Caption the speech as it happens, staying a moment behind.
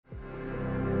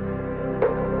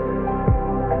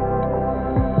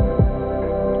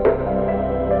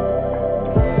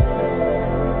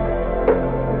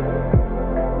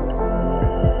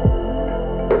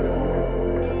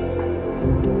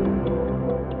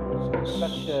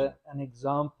such an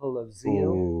example of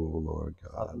zeal, Oh, Lord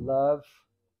God. of love,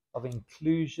 of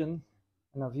inclusion,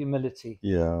 and of humility.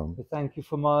 Yeah. We thank you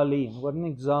for Marlene. What an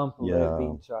example they've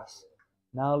been to us.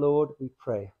 Now, Lord, we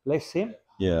pray. Bless him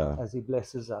as he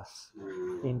blesses us.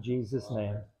 In Jesus'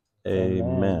 name.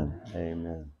 Amen.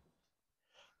 Amen.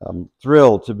 I'm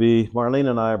thrilled to be, Marlene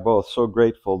and I are both so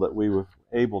grateful that we were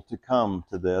able to come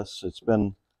to this. It's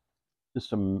been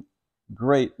just a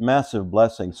great, massive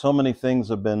blessing. So many things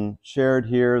have been shared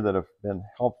here that have been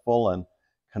helpful and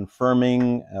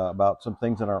confirming about some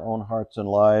things in our own hearts and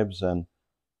lives, and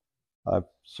I've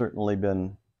certainly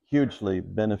been hugely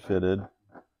benefited.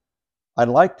 I'd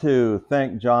like to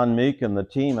thank John Meek and the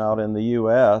team out in the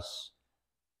U.S.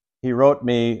 He wrote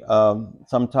me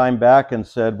some time back and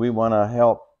said, we want to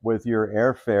help with your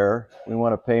airfare. We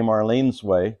want to pay Marlene's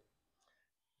way.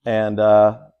 And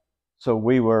so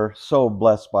we were so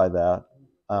blessed by that.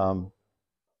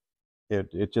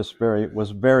 It just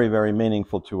was very, very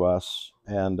meaningful to us.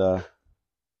 And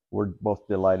we're both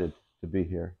delighted to be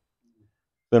here.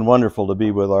 It's been wonderful to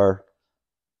be with our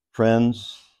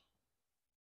friends,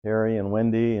 Harry and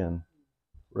Wendy and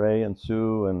Ray and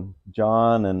Sue and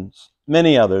John and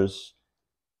many others,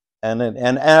 and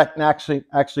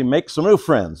actually make some new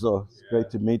friends. So it's great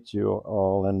to meet you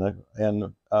all,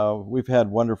 and we've had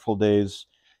wonderful days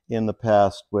in the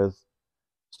past with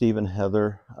Steve and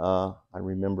Heather. I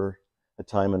remember a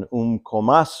time in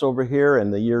Comas over here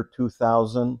in the year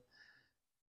 2000.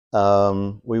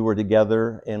 We were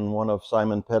together in one of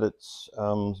Simon Pettit's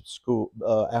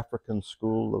African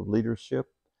School of Leadership,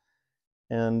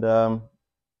 and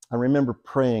I remember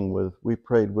we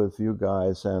prayed with you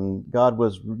guys, and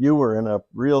you were in a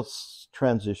real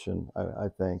transition, I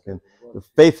think, and the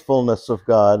faithfulness of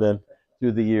God and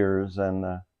through the years. And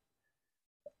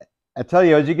I tell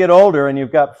you, as you get older and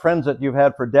you've got friends that you've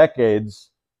had for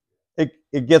decades,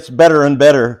 it gets better and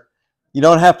better. You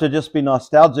don't have to just be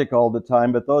nostalgic all the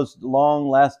time, but those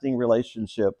long-lasting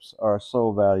relationships are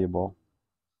so valuable.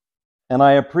 And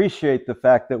I appreciate the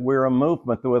fact that we're a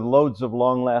movement with loads of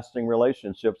long-lasting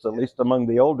relationships, at least among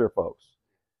the older folks.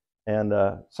 And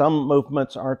some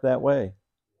movements aren't that way.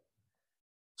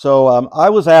 So I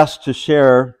was asked to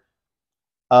share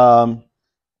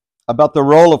about the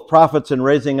role of prophets in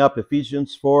raising up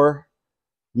Ephesians 4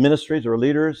 ministries or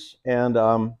leaders. And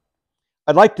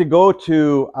I'd like to go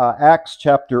to Acts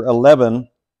chapter 11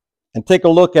 and take a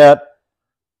look at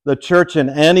the church in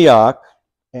Antioch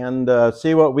and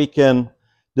see what we can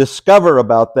discover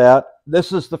about that.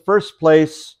 This is the first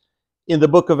place in the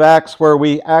book of Acts where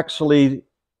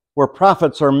where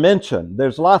prophets are mentioned.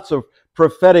 There's lots of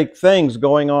prophetic things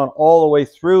going on all the way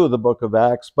through the book of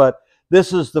Acts, but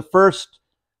this is the first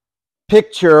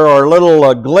picture or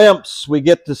little glimpse we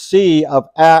get to see of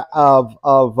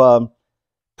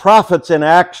prophets in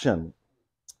action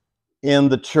in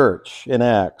the church in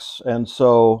Acts. And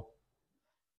so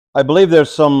I believe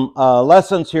there's some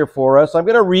lessons here for us. I'm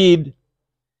going to read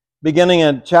beginning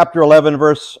in chapter 11,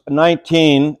 verse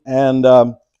 19, and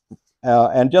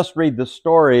just read the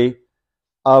story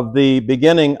of the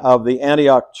beginning of the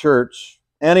Antioch church.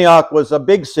 Antioch was a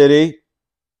big city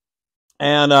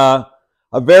and a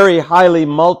very highly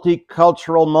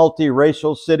multicultural,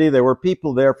 multiracial city. There were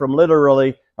people there from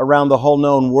literally around the whole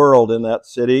known world in that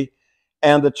city.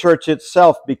 And the church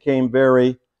itself became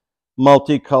very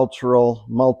multicultural,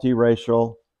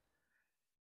 multiracial.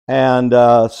 And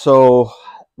so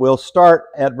we'll start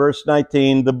at verse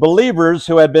 19. The believers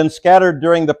who had been scattered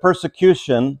during the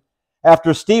persecution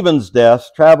after Stephen's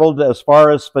death traveled as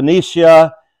far as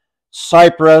Phoenicia,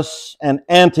 Cyprus, and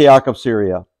Antioch of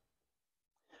Syria.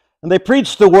 And they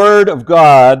preached the word of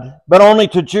God, but only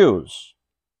to Jews.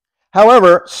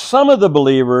 However, some of the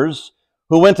believers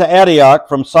who went to Antioch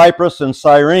from Cyprus and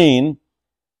Cyrene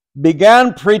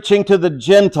began preaching to the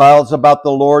Gentiles about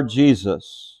the Lord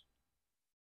Jesus.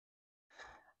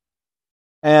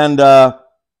 And the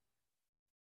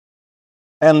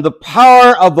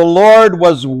power of the Lord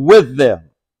was with them.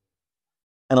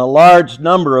 And a large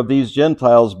number of these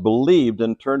Gentiles believed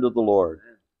and turned to the Lord.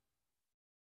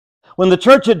 When the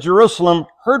church at Jerusalem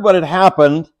heard what had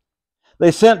happened, they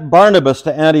sent Barnabas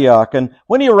to Antioch. And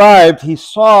when he arrived, he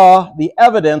saw the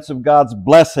evidence of God's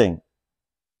blessing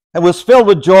and was filled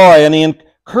with joy, and he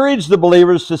encouraged the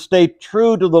believers to stay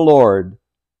true to the Lord.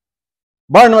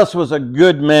 Barnabas was a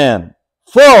good man,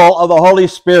 full of the Holy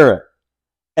Spirit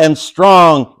and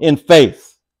strong in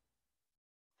faith.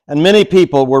 And many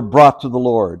people were brought to the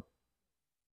Lord.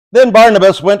 Then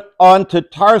Barnabas went on to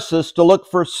Tarsus to look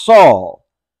for Saul.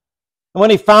 And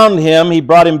when he found him, he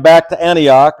brought him back to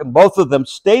Antioch, and both of them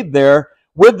stayed there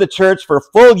with the church for a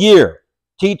full year,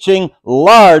 teaching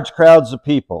large crowds of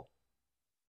people.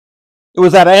 It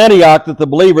was at Antioch that the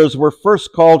believers were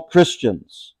first called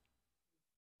Christians.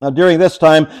 Now, during this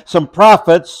time, some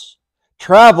prophets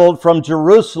traveled from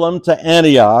Jerusalem to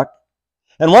Antioch,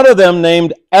 and one of them,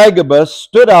 named Agabus,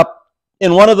 stood up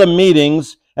in one of the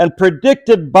meetings and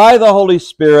predicted by the Holy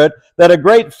Spirit that a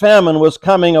great famine was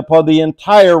coming upon the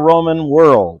entire Roman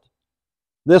world.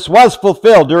 This was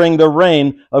fulfilled during the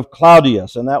reign of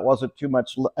Claudius, and that wasn't too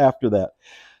much after that.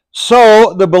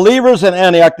 So the believers in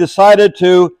Antioch decided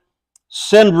to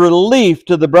send relief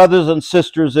to the brothers and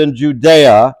sisters in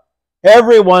Judea,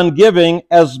 everyone giving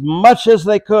as much as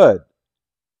they could.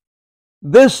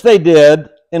 This they did,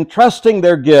 entrusting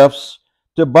their gifts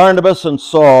to Barnabas and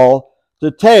Saul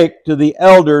to take to the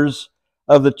elders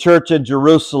of the church in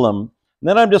Jerusalem. And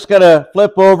then I'm just going to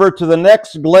flip over to the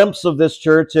next glimpse of this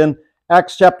church in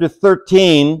Acts chapter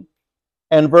 13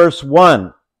 and verse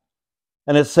 1.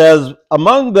 And it says,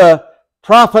 among the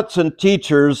prophets and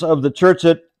teachers of the church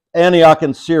at Antioch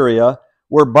in Syria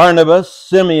were Barnabas,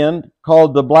 Simeon,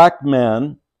 called the Black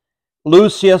Man,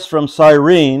 Lucius from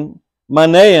Cyrene,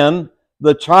 Manaen,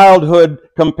 the childhood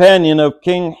companion of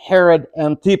King Herod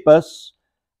Antipas,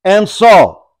 and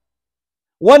Saul.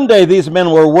 One day these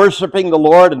men were worshiping the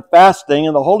Lord and fasting,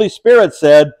 and the Holy Spirit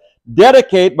said,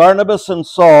 dedicate Barnabas and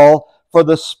Saul for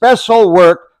the special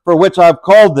work for which I've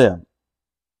called them.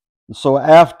 And so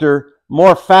after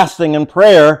more fasting and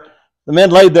prayer, the men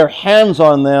laid their hands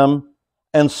on them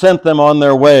and sent them on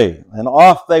their way. And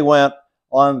off they went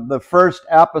on the first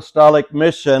apostolic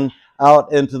mission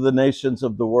out into the nations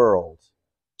of the world.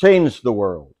 Changed the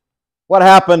world. What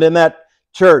happened in that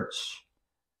church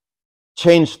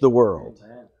changed the world.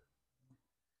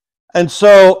 And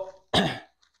so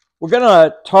we're going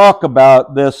to talk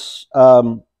about this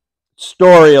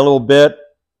story a little bit.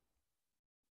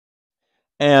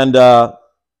 And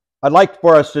I'd like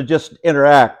for us to just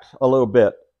interact a little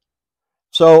bit.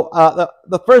 So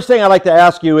the first thing I'd like to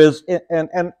ask you is,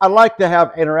 and I'd like to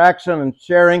have interaction and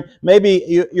sharing.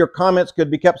 Maybe your comments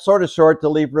could be kept sort of short to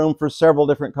leave room for several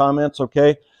different comments,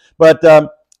 okay? But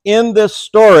in this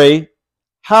story,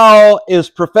 how is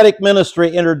prophetic ministry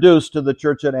introduced to the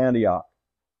church at Antioch?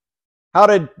 How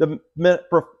did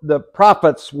the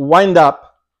prophets wind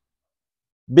up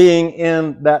being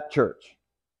in that church?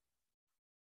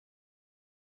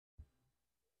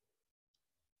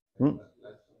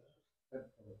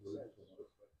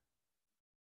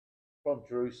 From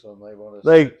Jerusalem,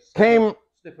 they came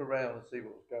sniff around and see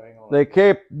what was going on.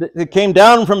 They came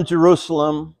down from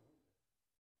Jerusalem.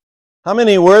 How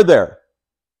many were there?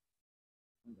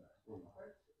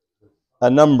 A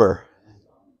number.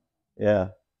 Yeah.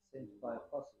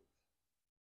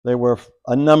 There were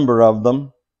a number of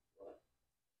them.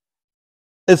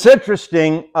 It's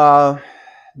interesting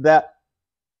that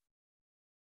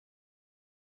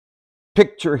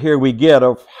picture here we get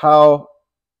of how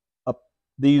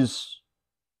these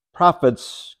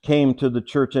prophets came to the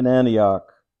church in Antioch.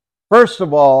 First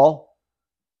of all,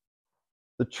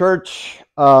 the church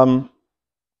in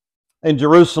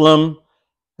Jerusalem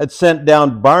had sent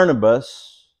down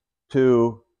Barnabas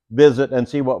to visit and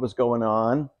see what was going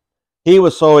on. He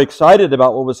was so excited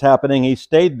about what was happening, he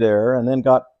stayed there and then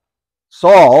got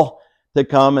Saul to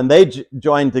come, and they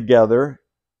joined together.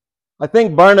 I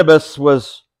think Barnabas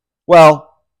was,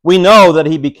 well, we know that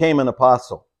he became an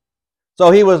apostle. So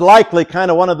he was likely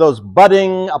kind of one of those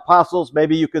budding apostles,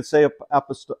 maybe you could say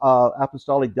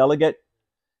apostolic delegate,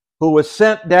 who was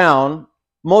sent down,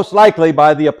 most likely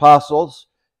by the apostles,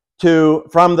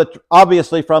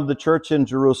 obviously from the church in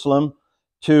Jerusalem,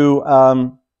 to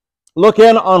look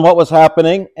in on what was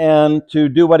happening and to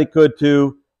do what he could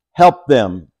to help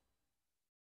them.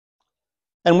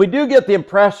 And we do get the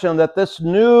impression that this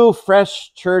new,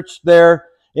 fresh church there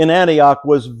in Antioch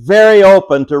was very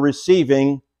open to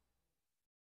receiving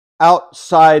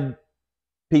outside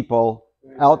people,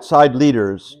 outside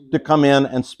leaders, to come in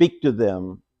and speak to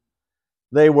them.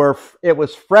 It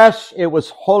was fresh, it was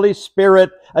Holy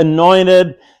Spirit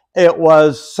anointed, it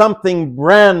was something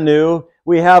brand new.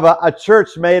 We have a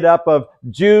church made up of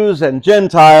Jews and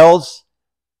Gentiles,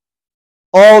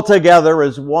 all together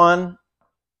as one.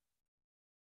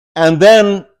 And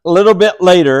then a little bit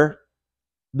later,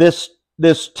 this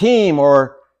team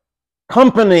or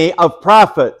company of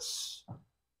prophets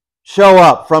show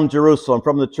up from Jerusalem,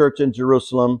 from the church in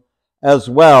Jerusalem as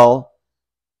well.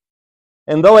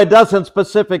 And though it doesn't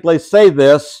specifically say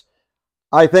this,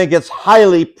 I think it's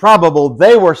highly probable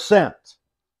they were sent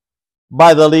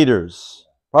by the leaders,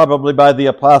 probably by the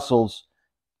apostles,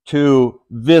 to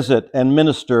visit and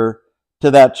minister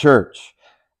to that church.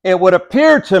 It would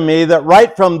appear to me that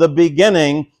right from the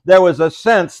beginning, there was a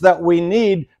sense that we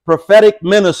need prophetic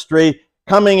ministry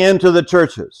coming into the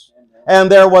churches. And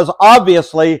there was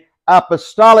obviously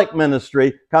apostolic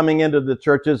ministry coming into the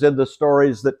churches in the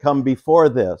stories that come before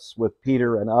this, with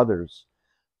Peter and others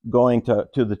going to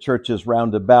the churches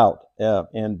round about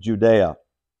in Judea.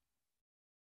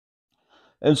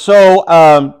 And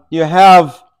so you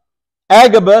have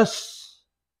Agabus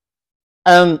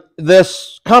and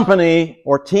this company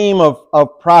or team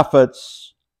of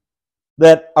prophets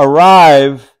that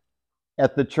arrive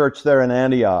at the church there in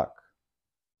Antioch.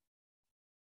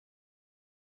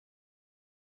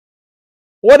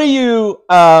 What do you,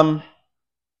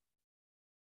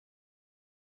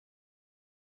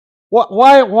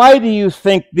 why do you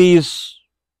think these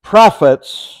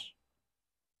prophets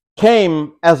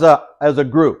came as a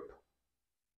group?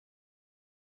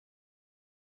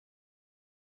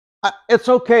 It's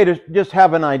okay to just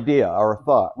have an idea or a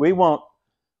thought. We won't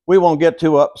get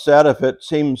too upset if it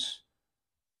seems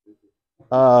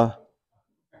odd,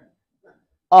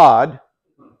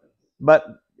 but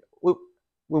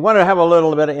we want to have a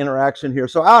little bit of interaction here.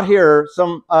 So out here,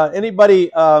 anybody,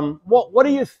 what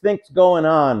do you think's going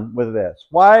on with this?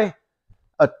 Why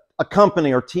a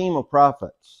company or team of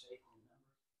prophets?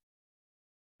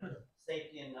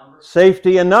 Safety in numbers.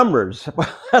 Safety in numbers.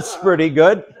 That's pretty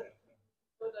good.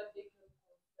 So that they can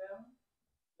confirm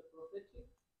the prophetic.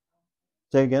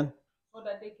 Say again. So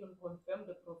that they can confirm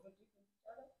the prophetic with each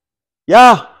other.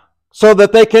 Yeah, so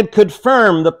that they can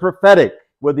confirm the prophetic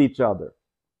with each other.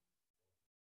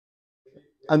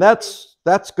 And that's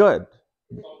good.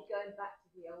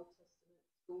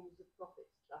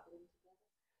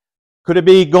 Could it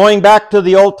be going back to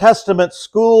the Old Testament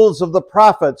schools of the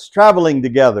prophets traveling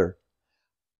together?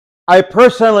 I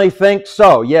personally think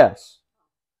so, yes.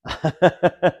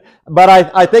 But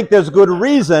I think there's good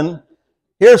reason.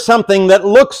 Here's something that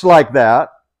looks like that.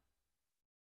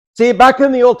 See, back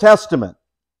in the Old Testament,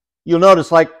 you'll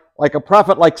notice like a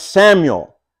prophet like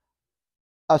Samuel,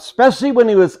 especially when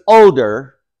he was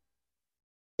older,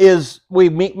 we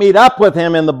meet up with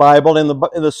him in the Bible, in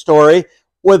the story,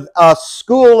 with a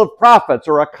school of prophets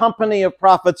or a company of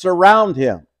prophets around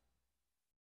him.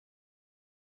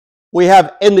 We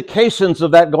have indications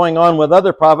of that going on with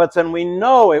other prophets, and we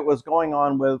know it was going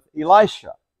on with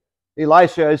Elisha.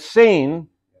 Elisha is seen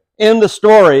in the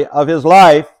story of his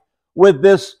life with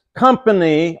this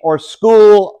company or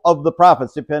school of the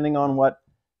prophets, depending on what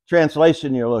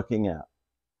translation you're looking at.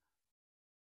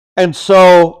 And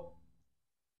so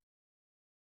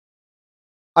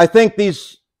I think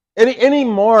any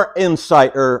more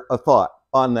insight or a thought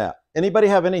on that? Anybody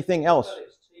have anything else?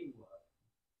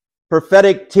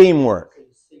 Prophetic teamwork.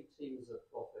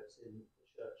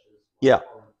 Yeah,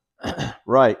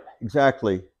 right,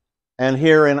 exactly. And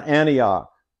here in Antioch.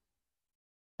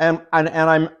 And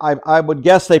I would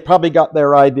guess they probably got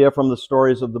their idea from the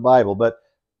stories of the Bible, but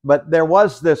there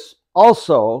was this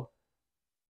also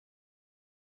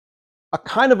a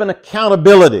kind of an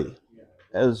accountability,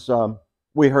 as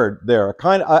we heard there, a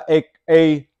kind of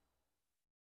a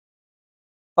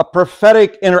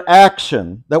prophetic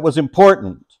interaction that was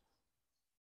important.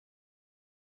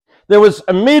 There was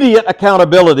immediate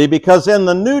accountability because in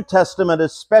the New Testament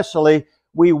especially,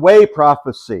 we weigh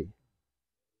prophecy.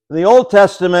 In the Old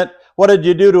Testament, what did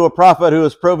you do to a prophet who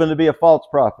was proven to be a false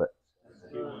prophet?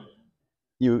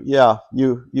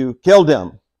 You killed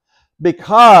him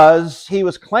because he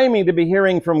was claiming to be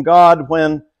hearing from God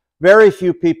when very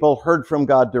few people heard from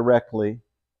God directly,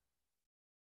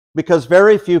 because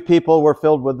very few people were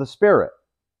filled with the Spirit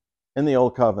in the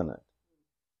Old Covenant.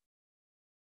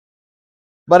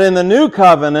 But in the New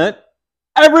Covenant,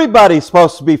 everybody's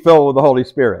supposed to be filled with the Holy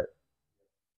Spirit.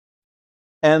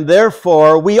 And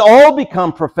therefore, we all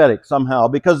become prophetic somehow,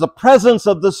 because the presence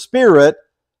of the Spirit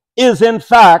is in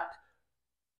fact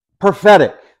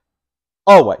prophetic,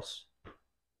 always.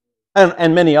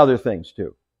 And many other things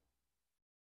too.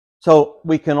 So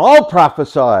we can all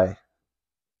prophesy,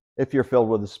 if you're filled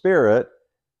with the Spirit,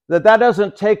 that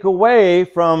doesn't take away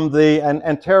from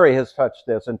and Terry has touched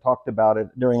this and talked about it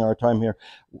during our time here,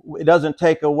 it doesn't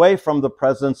take away from the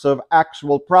presence of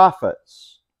actual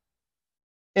prophets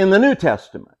in the New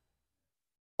Testament.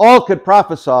 All could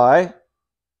prophesy,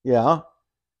 yeah.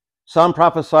 Some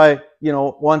prophesy,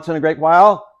 once in a great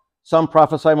while. Some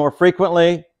prophesy more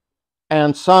frequently.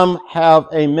 And some have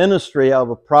a ministry of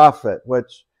a prophet,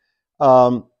 which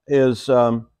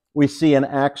we see in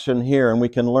action here, and we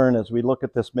can learn as we look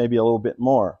at this maybe a little bit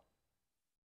more.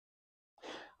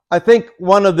 I think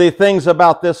one of the things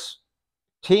about this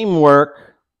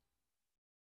teamwork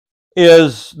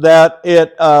is that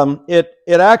it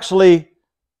actually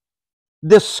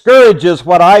discourages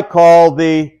what I call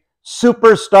the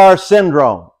superstar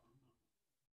syndrome.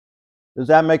 Does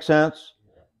that make sense?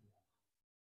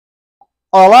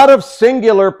 a lot of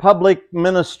singular public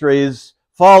ministries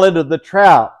fall into the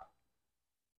trap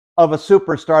of a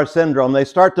superstar syndrome. They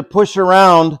start to push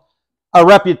around a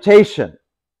reputation.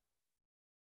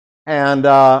 And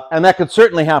that could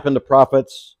certainly happen to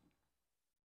prophets.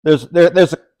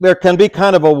 There can be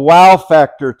kind of a wow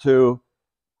factor to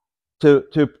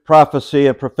prophecy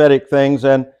and prophetic things,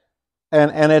 and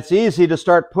it's easy to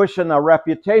start pushing a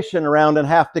reputation around and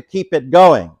have to keep it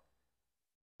going.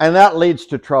 And that leads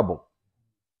to trouble.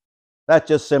 That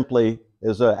just simply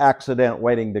is an accident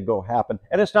waiting to go happen.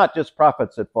 And it's not just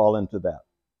prophets that fall into that,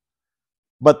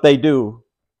 but they do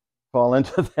fall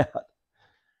into that.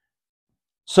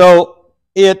 So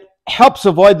it helps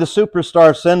avoid the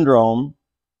superstar syndrome.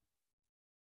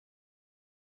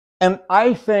 And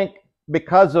I think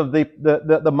because of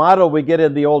the model we get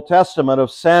in the Old Testament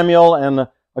of Samuel and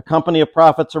a company of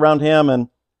prophets around him, and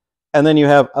then you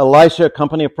have Elisha, a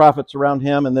company of prophets around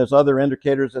him, and there's other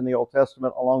indicators in the Old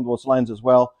Testament along those lines as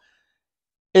well.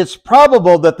 It's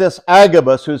probable that this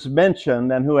Agabus, who's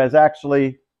mentioned and who has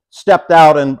actually stepped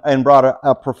out and brought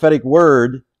a prophetic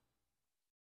word,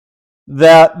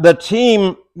 that the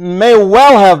team may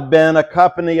well have been a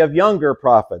company of younger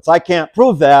prophets. I can't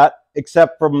prove that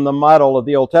except from the model of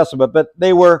the Old Testament, but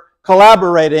they were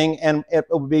collaborating, and it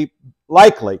would be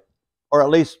likely, or at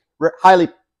least highly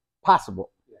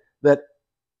possible, that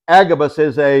Agabus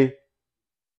is a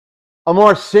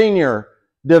more senior,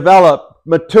 developed,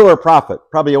 mature prophet,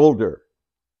 probably older.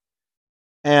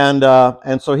 And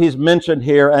so he's mentioned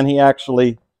here, and he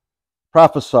actually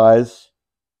prophesies.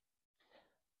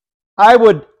 I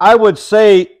would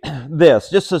say this,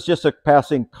 just as a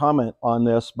passing comment on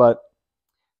this, but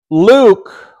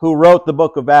Luke, who wrote the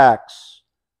book of Acts,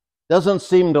 doesn't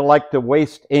seem to like to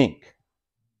waste ink.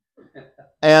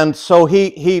 And so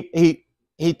he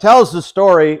tells the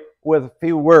story with a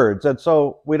few words, and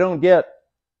so we get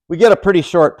a pretty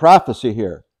short prophecy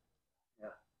here.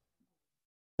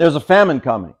 There's a famine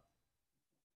coming.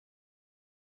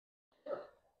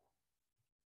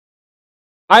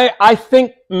 I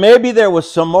think maybe there was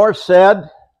some more said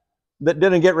that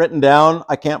didn't get written down.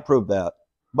 I can't prove that.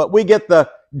 But we get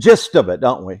the gist of it,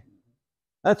 don't we?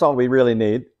 That's all we really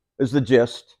need, is the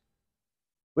gist.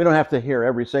 We don't have to hear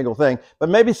every single thing. But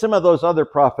maybe some of those other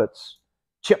prophets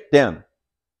chipped in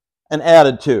and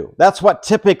added to. That's what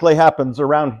typically happens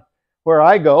around where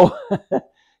I go.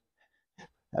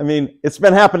 I mean, it's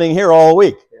been happening here all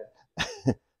week.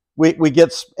 We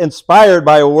get inspired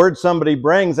by a word somebody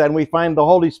brings, and we find the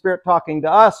Holy Spirit talking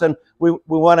to us, and we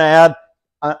want to add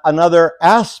another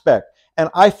aspect. And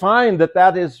I find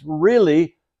that is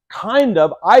really kind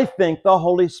of, I think, the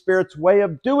Holy Spirit's way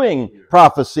of doing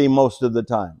prophecy most of the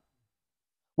time.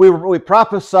 We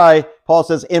prophesy, Paul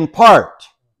says, in part.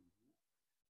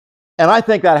 And I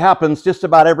think that happens just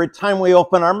about every time we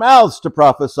open our mouths to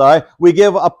prophesy. We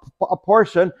give a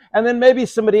portion, and then maybe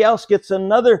somebody else gets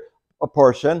another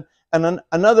portion, and then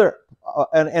another,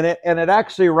 and it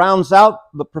actually rounds out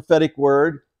the prophetic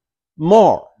word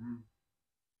more.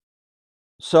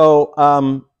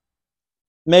 So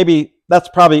maybe that's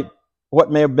probably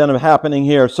what may have been happening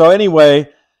here. So anyway,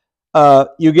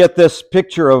 you get this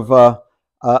picture of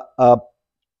a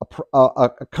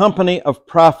company of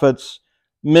prophets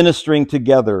ministering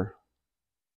together.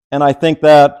 And I think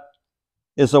that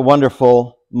is a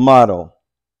wonderful model.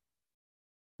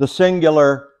 The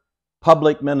singular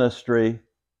public ministry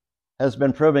has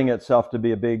been proving itself to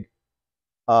be a big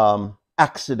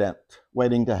accident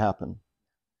waiting to happen.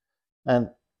 And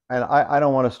I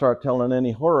don't want to start telling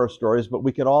any horror stories, but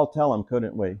we could all tell them,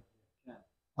 couldn't we?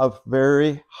 Of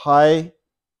very high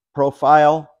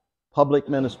profile public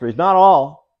ministries. Not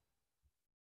all,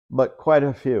 but quite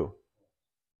a few.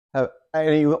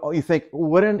 And you think,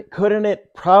 wouldn't it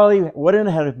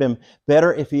have been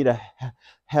better if he'd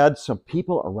had some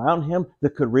people around him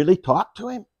that could really talk to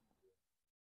him?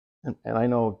 And I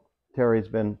know Terry's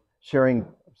been sharing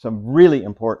some really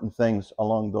important things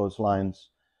along those lines,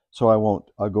 so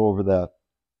I'll go over that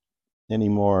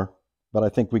anymore. But I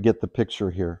think we get the picture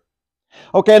here.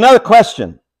 Okay, another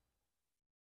question.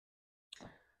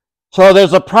 So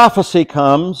there's a prophecy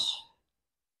comes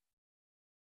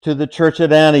to the church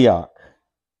at Antioch.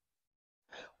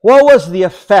 What was the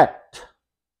effect?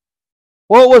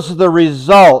 What was the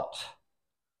result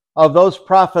of those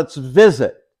prophets'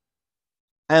 visit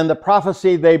and the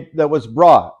prophecy that was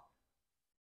brought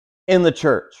in the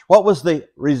church? What was the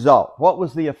result? What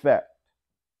was the effect?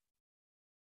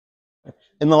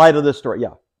 In the light of this story,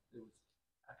 yeah.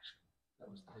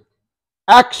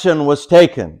 Action was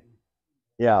taken.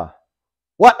 Yeah.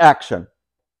 What action?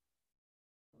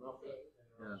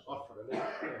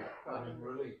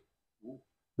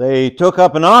 They took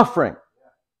up an offering.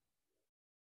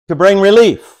 to bring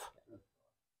relief.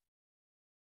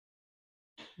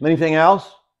 Anything else?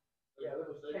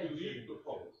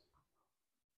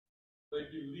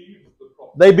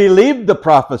 They believed the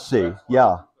prophecy.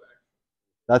 Yeah,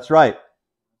 that's right.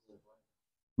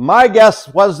 My guess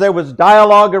was there was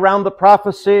dialogue around the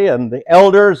prophecy, and the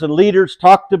elders and leaders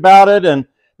talked about it, and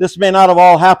this may not have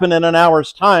all happened in an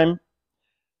hour's time.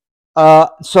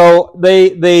 So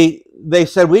they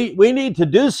said, we need to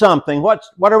do something. What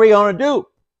are we going to do?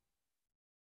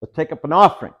 Let's take up an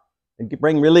offering and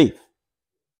bring relief.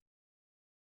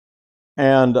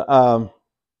 And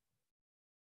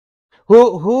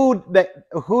who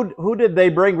did they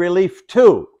bring relief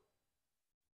to?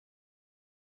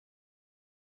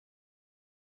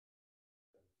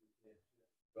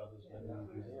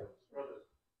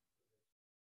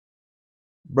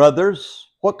 Brothers?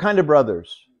 What kind of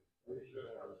brothers?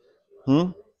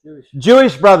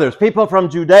 Jewish brothers, people from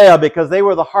Judea, because they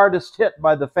were the hardest hit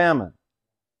by the famine.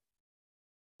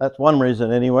 That's one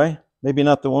reason anyway. Maybe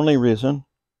not the only reason.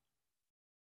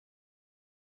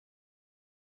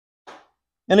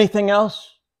 Anything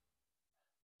else?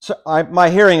 So my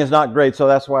hearing is not great, so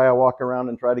that's why I walk around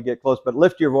and try to get close. But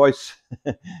lift your voice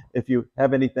if you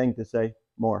have anything to say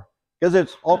more. Because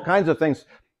it's all kinds of things.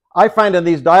 I find in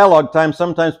these dialogue times,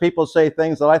 sometimes people say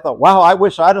things that I thought, wow, I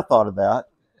wish I'd have thought of that.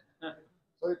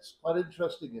 So it's quite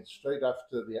interesting. It's straight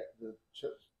after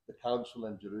the council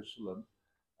in Jerusalem.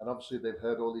 And obviously they've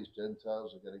heard all these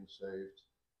Gentiles are getting saved.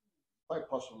 Quite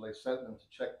possibly they sent them to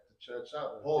check the church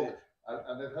out. Paul,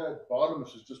 and they've heard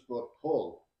Barnabas has just brought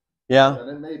Paul. Yeah. And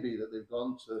it may be that they've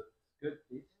gone to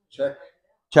check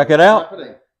it out.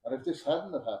 Happening. And if this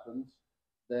hadn't have happened,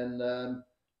 then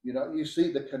you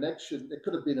see the connection. It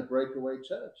could have been a breakaway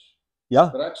church. Yeah.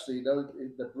 But actually,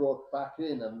 they're brought back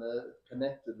in and they're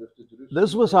connected with the Jerusalem.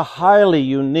 This was a highly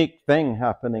unique thing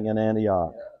happening in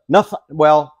Antioch.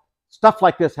 Yeah. Stuff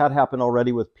like this had happened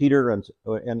already with Peter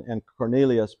and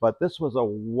Cornelius, but this was a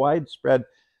widespread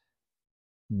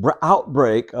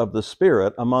outbreak of the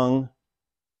Spirit among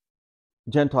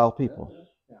Gentile people.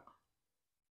 Yeah.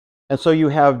 And so you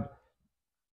have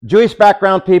Jewish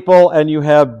background people and you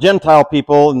have Gentile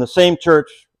people in the same church.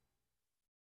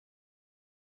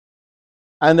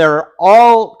 And there are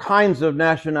all kinds of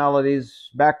nationalities,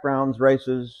 backgrounds,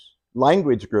 races,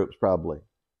 language groups probably,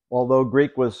 although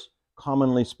Greek was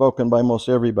commonly spoken by most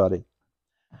everybody.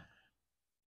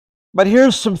 But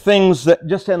here's some things that,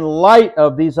 just in light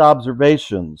of these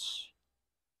observations,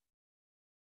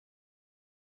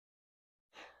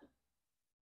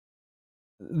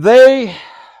 this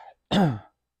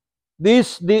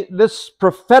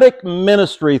prophetic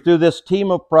ministry through this team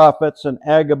of prophets and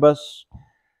Agabus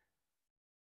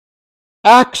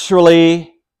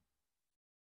actually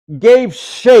gave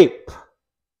shape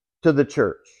to the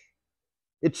church.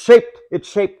 It shaped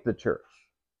the church.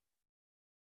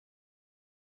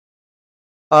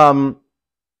 And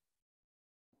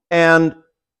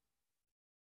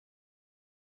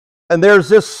there's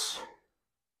this.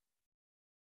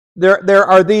 There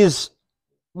are these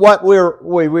what we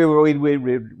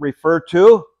refer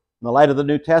to in the light of the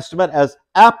New Testament as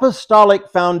apostolic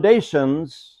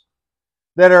foundations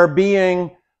that are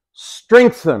being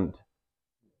strengthened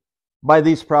by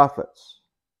these prophets.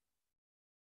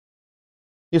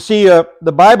 You see,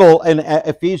 the Bible in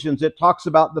Ephesians, it talks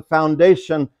about the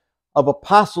foundation of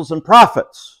apostles and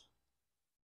prophets.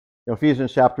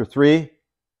 Ephesians chapter 3.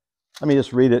 Let me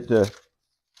just read it to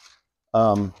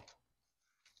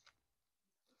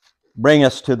bring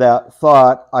us to that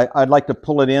thought. I'd like to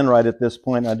pull it in right at this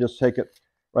point. I just take it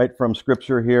right from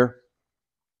Scripture here.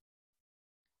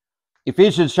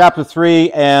 Ephesians chapter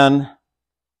 3, and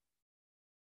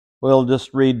we'll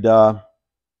just read, let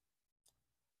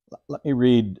me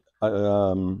read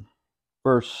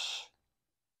verse,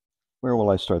 where will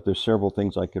I start? There's several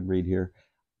things I could read here.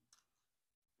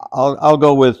 I'll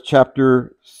go with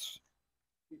chapter,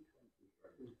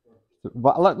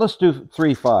 let's do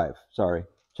 3:5, sorry.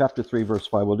 Chapter 3, verse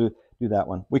 5, we'll do that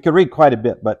one. We could read quite a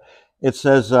bit, but it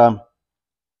says,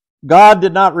 God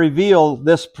did not reveal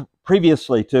this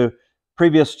previously to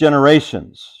previous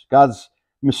generations. God's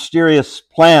mysterious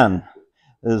plan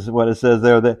is what it says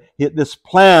there. That this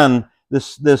plan,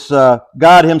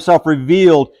 God Himself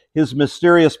revealed His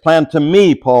mysterious plan to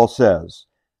me, Paul says.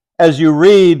 As you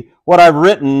read what I've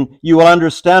written, you will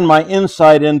understand my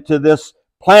insight into this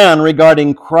plan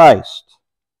regarding Christ.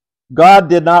 God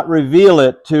did not reveal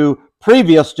it to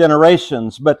previous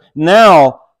generations, but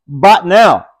now,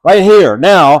 right here,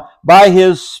 now, by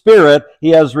His Spirit, He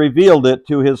has revealed it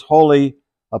to His holy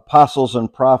apostles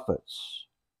and prophets.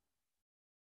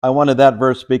 I wanted that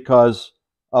verse because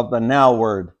of the now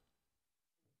word.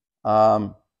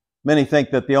 Many think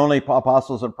that the only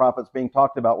apostles and prophets being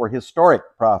talked about were historic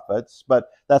prophets, but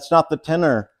that's not the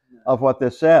tenor of what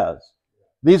this says.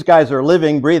 These guys are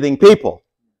living, breathing people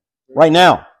right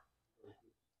now.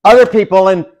 Other people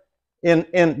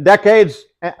in decades,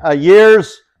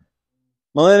 years,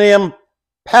 millennium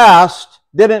past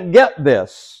didn't get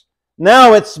this.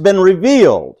 Now it's been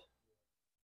revealed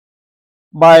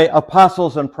by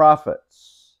apostles and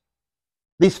prophets.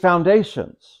 These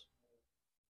foundations.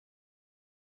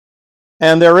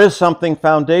 And there is something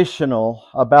foundational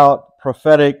about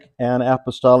prophetic and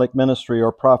apostolic ministry,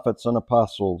 or prophets and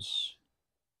apostles.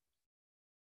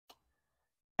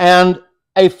 And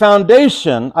a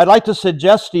foundation, I'd like to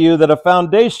suggest to you that a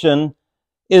foundation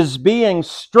is being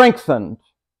strengthened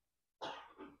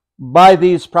by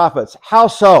these prophets. How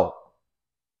so?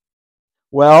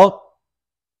 Well,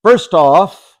 first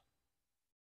off,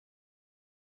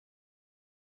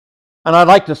 and I'd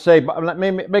like to say, let me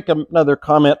make another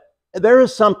comment. There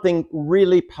is something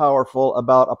really powerful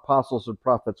about apostles and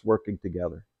prophets working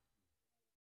together.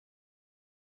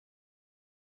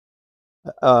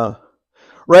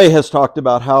 Ray has talked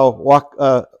about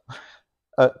how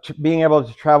being able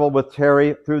to travel with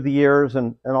Terry through the years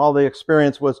and all the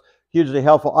experience was hugely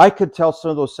helpful. I could tell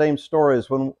some of those same stories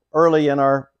when early in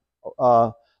our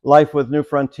life with New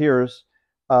Frontiers,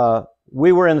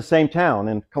 we were in the same town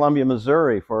in Columbia,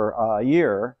 Missouri for a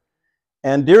year.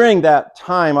 And during that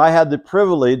time, I had the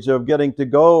privilege of getting to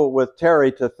go with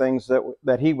Terry to things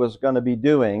that he was going to be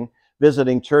doing,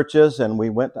 visiting churches, and we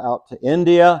went out to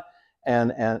India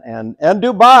and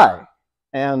Dubai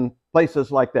and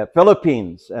places like that,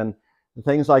 Philippines and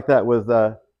things like that with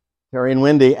Terry and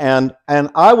Wendy. And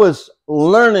I was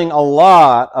learning a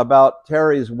lot about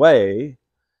Terry's way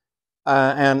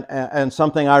and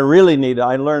something I really needed.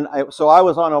 So I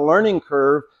was on a learning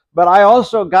curve, but I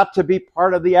also got to be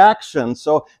part of the action.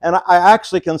 So, and I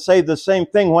actually can say the same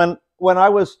thing. When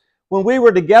we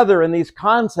were together in these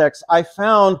contexts, I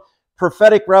found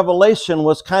prophetic revelation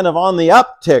was kind of on the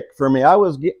uptick for me. I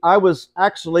was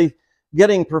actually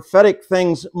getting prophetic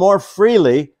things more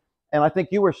freely, and I think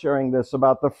you were sharing this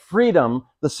about the freedom,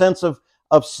 the sense of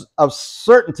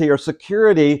certainty or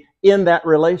security in that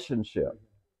relationship.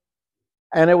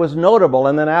 And it was notable.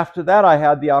 And then after that, I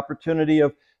had the opportunity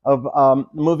of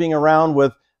moving around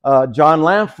with John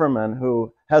Lanferman,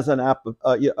 who has an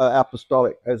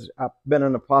apostolic, has been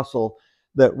an apostle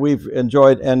that we've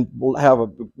enjoyed and have a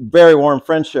very warm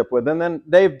friendship with. And then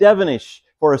Dave Devenish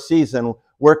for a season,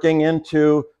 working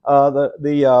into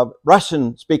the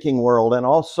Russian-speaking world and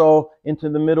also into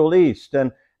the Middle East.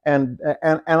 And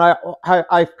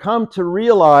I've come to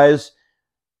realize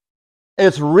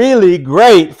it's really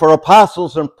great for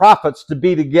apostles and prophets to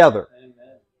be together.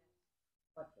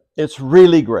 It's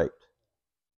really great.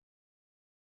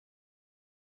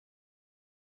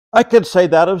 I could say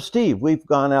that of Steve. We've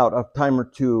gone out a time or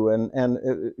two,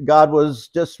 and God was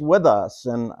just with us,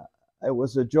 and it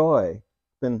was a joy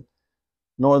in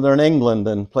northern England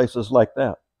and places like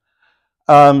that.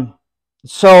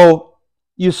 So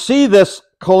you see this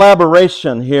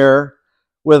collaboration here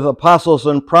with apostles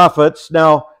and prophets.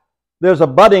 Now, there's a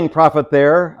budding prophet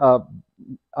there.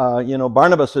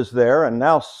 Barnabas is there, and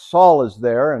now Saul is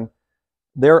there, and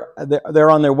they're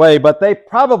on their way. But they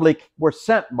probably were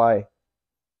sent by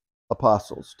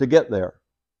apostles to get there.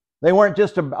 They weren't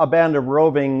just a band of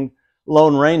roving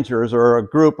lone rangers or a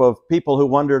group of people who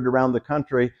wandered around the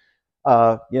country,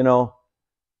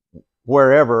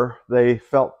 wherever they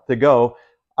felt to go.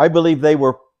 I believe they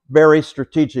were very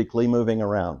strategically moving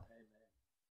around.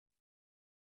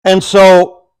 And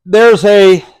so there's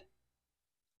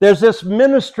this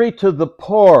ministry to the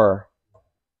poor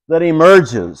that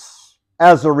emerges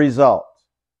as a result.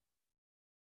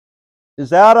 Is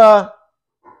that a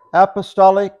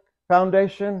apostolic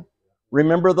foundation?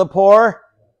 Remember the poor?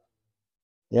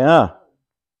 Yeah.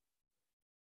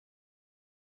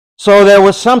 So there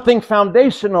was something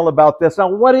foundational about this. Now,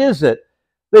 what is it?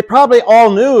 They probably all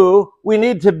knew we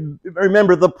need to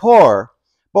remember the poor.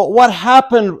 But what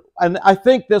happened, and I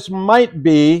think this might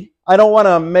be, I don't want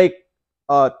to make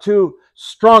too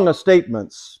strong a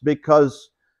statements, because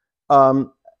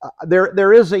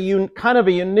there is kind of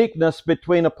a uniqueness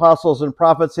between apostles and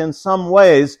prophets in some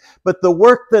ways, but the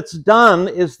work that's done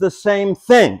is the same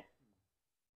thing.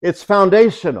 It's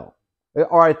foundational,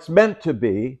 or it's meant to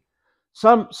be.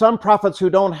 Some prophets who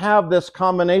don't have this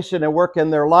combination and work in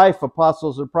their life,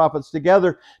 apostles and prophets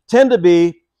together, tend to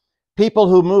be people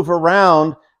who move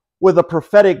around with a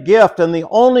prophetic gift, and the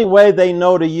only way they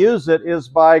know to use it is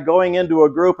by going into a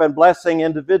group and blessing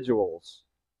individuals.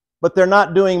 But they're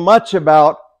not doing much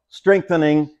about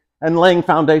strengthening and laying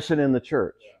foundation in the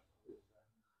church.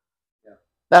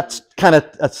 That's kind of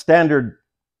a standard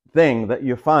thing that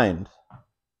you find.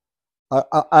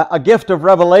 A gift of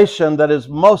revelation that is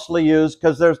mostly used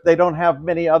because they don't have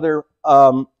many other,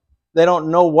 they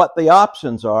don't know what the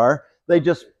options are. They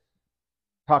just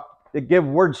they give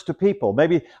words to people.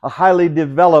 Maybe a highly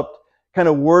developed kind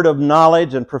of word of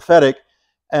knowledge and prophetic,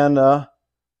 and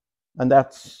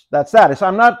that's that. So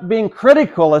I'm not being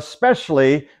critical,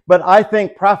 especially, but I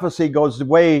think prophecy goes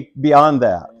way beyond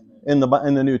that in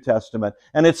the New Testament,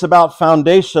 and it's about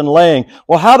foundation laying.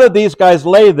 Well, how did these guys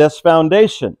lay this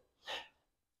foundation?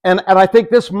 And I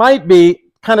think this might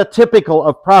be kind of typical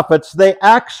of prophets. They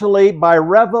actually, by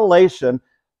revelation,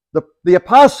 the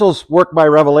apostles work by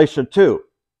revelation too.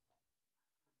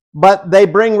 But they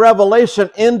bring revelation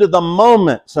into the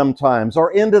moment sometimes,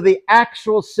 or into the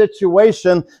actual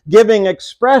situation, giving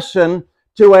expression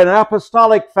to an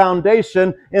apostolic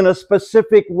foundation in a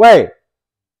specific way.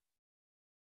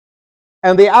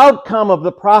 And the outcome of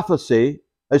the prophecy,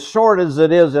 as short as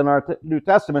it is in our New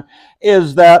Testament,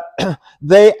 is that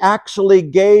they actually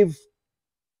gave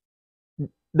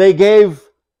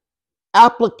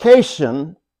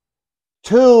application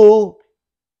to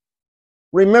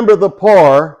remember the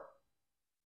poor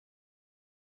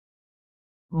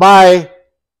by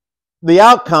the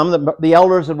outcome. The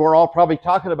elders, and we're all probably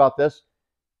talking about this,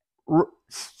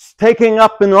 taking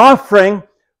up an offering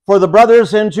for the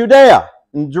brothers in Judea,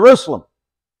 in Jerusalem.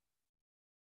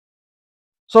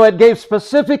 So it gave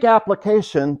specific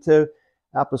application to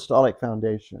apostolic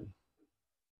foundation.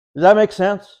 Does that make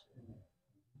sense?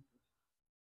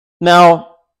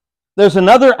 Now, there's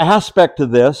another aspect to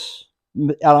this,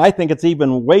 and I think it's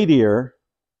even weightier,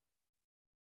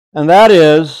 and that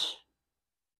is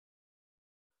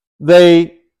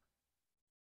they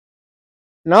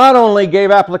not only gave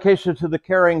application to the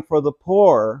caring for the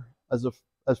poor as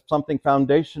something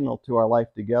foundational to our life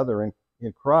together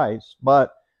in Christ,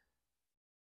 but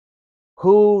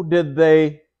who did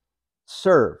they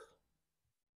serve?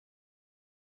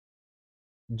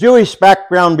 Jewish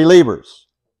background believers.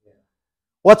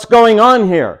 What's going on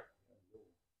here?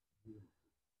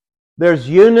 There's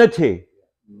unity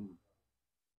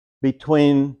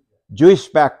between Jewish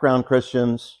background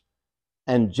Christians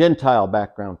and Gentile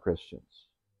background Christians.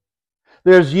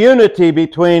 There's unity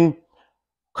between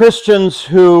Christians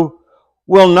who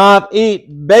will not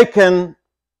eat bacon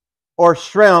or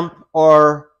shrimp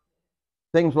or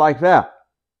things like that,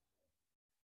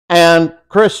 and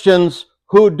Christians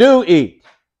who do eat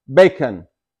bacon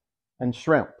and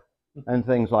shrimp and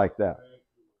things like that.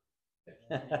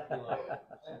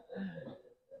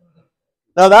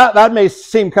 Now that may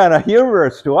seem kind of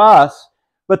humorous to us,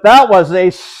 but that was a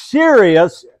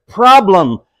serious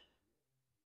problem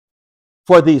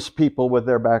for these people with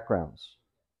their backgrounds.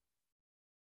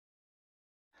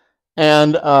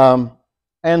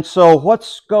 And so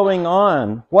what's going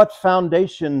on? What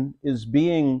foundation is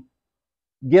being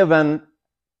given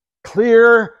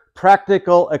clear,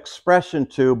 practical expression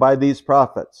to by these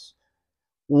prophets?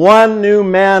 One new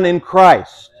man in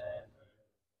Christ.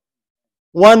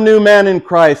 One new man in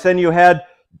Christ. And you had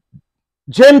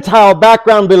Gentile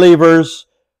background believers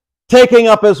taking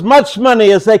up as much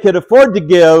money as they could afford to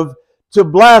give to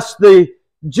bless the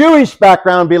Jewish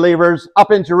background believers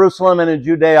up in Jerusalem and in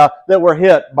Judea that were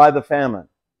hit by the famine.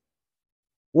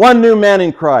 One new man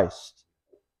in Christ.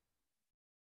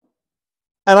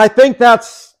 And I think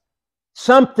that's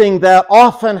something that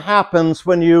often happens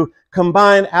when you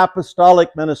combine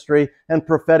apostolic ministry and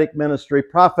prophetic ministry.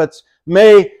 Prophets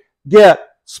may get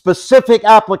specific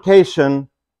application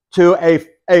to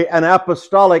an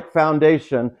apostolic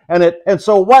foundation. And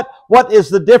so what is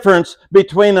the difference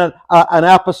between an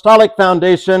apostolic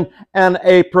foundation and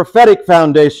a prophetic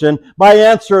foundation? My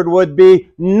answer would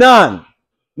be none.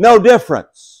 No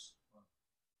difference.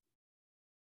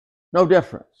 No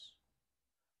difference.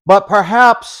 But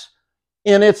perhaps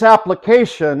in its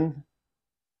application,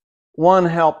 one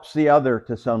helps the other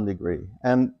to some degree,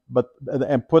 and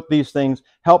put these things,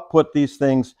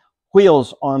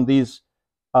 wheels on these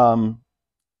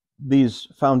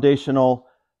foundational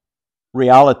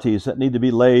realities that need to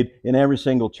be laid in every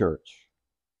single church.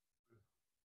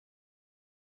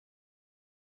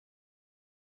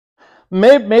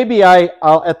 Maybe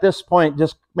I'll at this point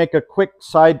just make a quick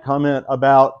side comment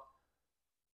about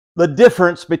the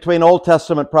difference between Old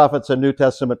Testament prophets and New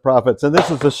Testament prophets. And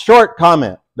this is a short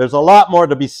comment. There's a lot more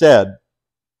to be said.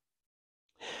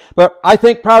 But I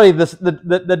think probably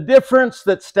the difference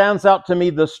that stands out to me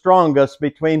the strongest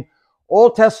between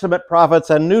Old Testament prophets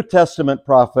and New Testament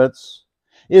prophets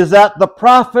is that the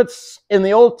prophets in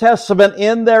the Old Testament,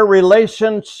 in their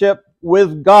relationship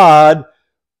with God,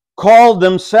 called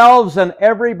themselves and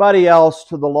everybody else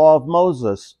to the law of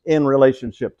Moses in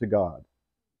relationship to God.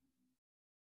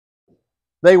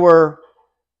 They were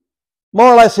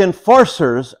more or less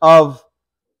enforcers of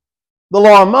the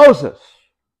law of Moses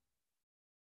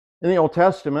in the Old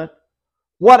Testament.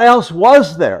 What else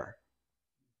was there?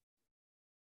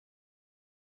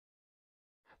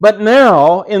 But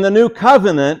now, in the new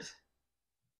covenant,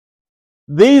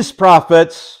 these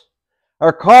prophets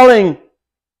are calling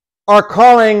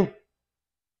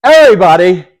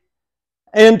everybody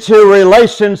into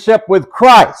relationship with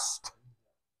Christ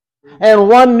and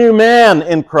one new man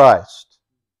in Christ,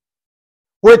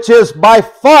 which is by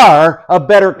far a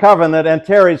better covenant, and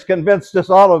Terry's convinced us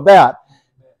all of that.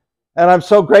 And I'm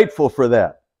so grateful for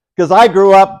that, because I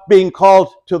grew up being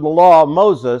called to the law of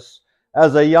Moses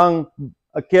as a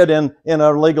kid in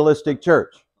a legalistic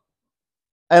church.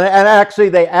 And actually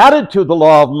they added to the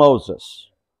law of Moses.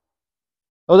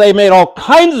 So they made all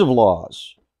kinds of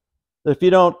laws that if you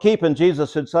don't keep, and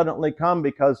Jesus had suddenly come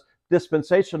because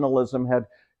dispensationalism had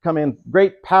come in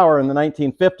great power in the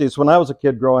 1950s when I was a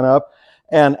kid growing up.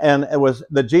 And it was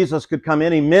that Jesus could come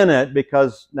any minute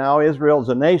because now Israel's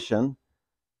a nation.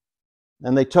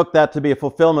 And they took that to be a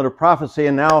fulfillment of prophecy,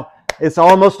 and now it's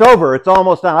almost over. It's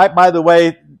almost done. By the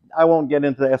way, I won't get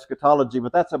into eschatology,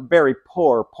 but that's a very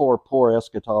poor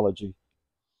eschatology.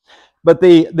 But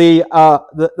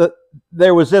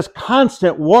there was this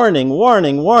constant warning.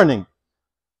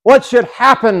 What should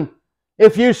happen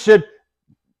if you should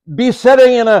be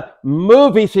sitting in a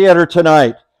movie theater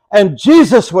tonight and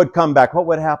Jesus would come back? What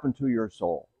would happen to your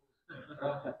soul?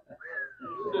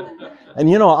 And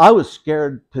I was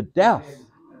scared to death.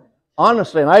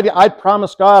 Honestly, and I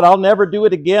promised God I'll never do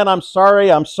it again. I'm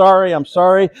sorry.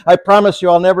 I promise you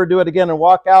I'll never do it again, and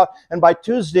walk out. And by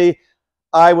Tuesday,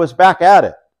 I was back at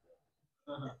it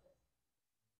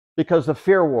because the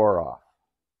fear wore off.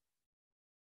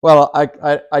 Well,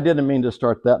 I didn't mean to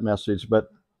start that message, but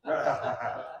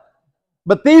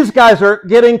these guys are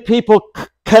getting people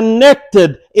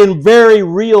connected in very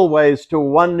real ways to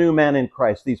one new man in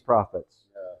Christ, these prophets.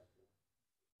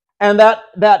 And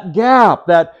that gap,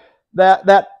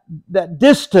 that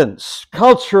distance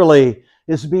culturally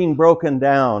is being broken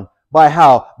down by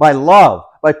how? By love,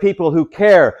 by people who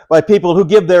care, by people who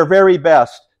give their very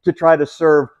best to try to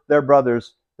serve their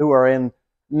brothers who are in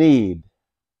need.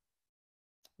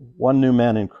 One new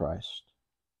man in Christ.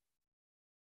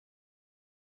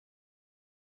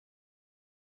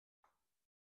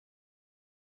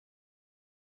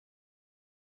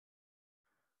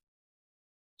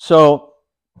 So,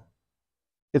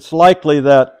 it's likely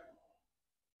that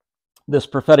this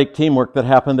prophetic teamwork that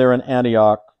happened there in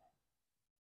Antioch,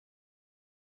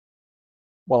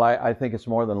 well, I think it's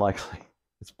more than likely.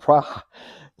 It's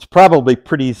probably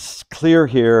pretty clear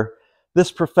here.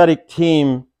 This prophetic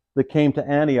team that came to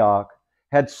Antioch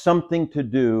had something to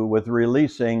do with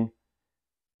releasing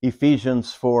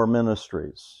Ephesians 4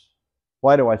 ministries.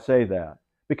 Why do I say that?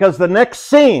 Because the next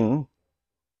scene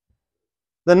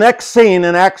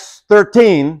in Acts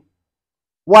 13,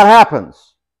 what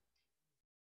happens?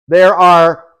 There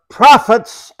are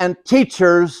prophets and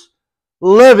teachers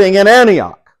living in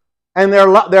Antioch, and they're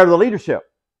the leadership.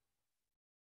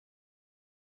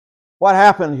 What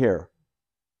happened here?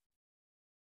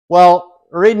 Well,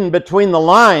 reading between the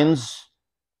lines,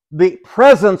 the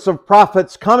presence of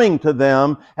prophets coming to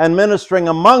them and ministering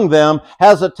among them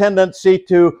has a tendency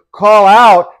to call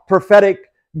out prophetic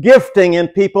gifting in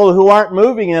people who aren't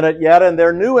moving in it yet, and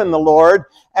they're new in the Lord.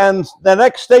 And the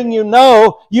next thing you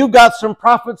know, you've got some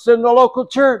prophets in the local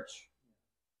church.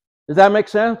 Does that make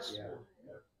sense? Yeah.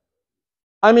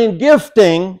 I mean,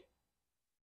 gifting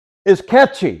is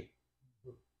catchy.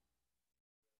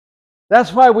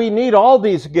 That's why we need all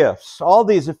these gifts, all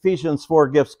these Ephesians 4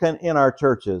 gifts in our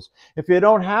churches. If you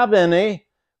don't have any,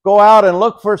 go out and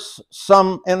look for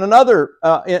some in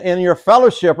in your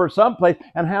fellowship or someplace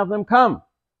and have them come.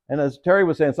 And as Terry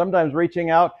was saying, sometimes reaching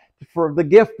out for the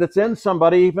gift that's in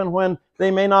somebody, even when they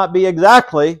may not be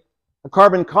exactly a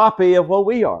carbon copy of what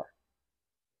we are,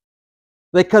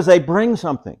 because they bring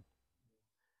something.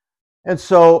 And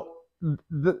so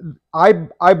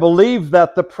I believe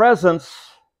that the presence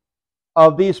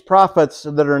of these prophets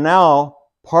that are now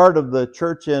part of the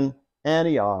church in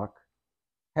Antioch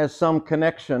has some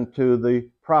connection to the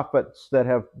prophets that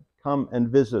have come and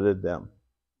visited them.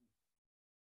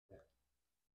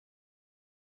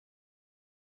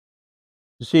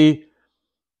 You see,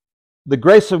 the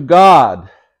grace of God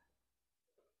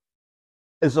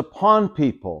is upon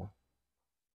people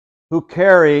who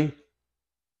carry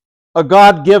a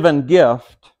God-given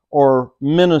gift or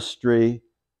ministry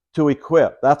to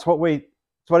equip. That's what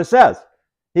it says.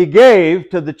 He gave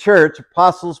to the church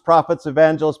apostles, prophets,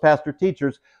 evangelists, pastors,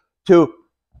 teachers to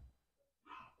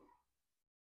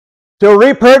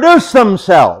reproduce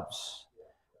themselves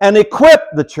and equip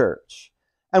the church.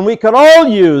 And we could all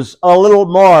use a little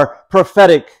more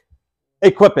prophetic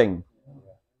equipping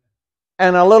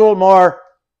and a little more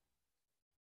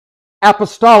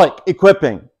apostolic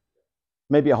equipping,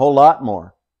 maybe a whole lot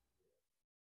more.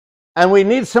 And we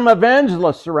need some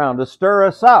evangelists around to stir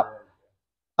us up.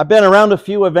 I've been around a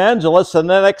few evangelists, and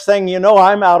the next thing you know,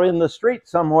 I'm out in the street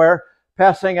somewhere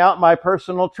passing out my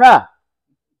personal tract.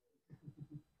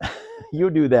 You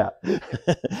do that.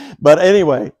 But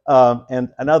anyway, and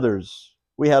others.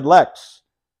 We had Lex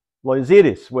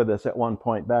Loizidis with us at one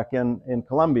point back in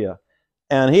Colombia,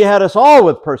 and he had us all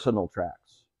with personal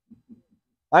tracts.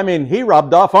 I mean, he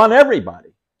rubbed off on everybody.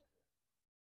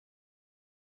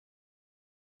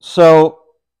 So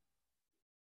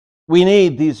we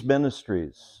need these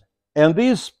ministries. And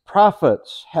these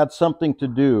prophets had something to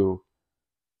do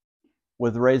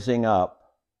with raising up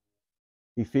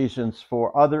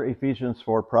other Ephesians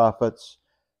 4 prophets,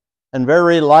 and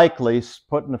very likely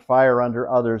putting a fire under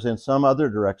others in some other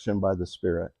direction by the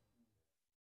Spirit.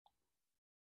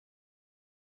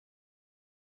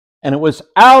 And it was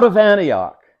out of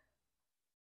Antioch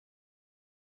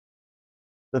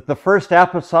that the first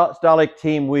apostolic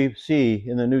team we see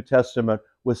in the New Testament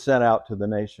was sent out to the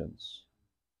nations.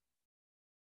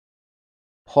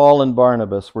 Paul and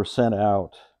Barnabas were sent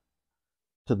out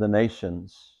to the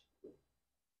nations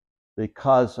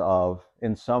because of,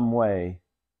 in some way,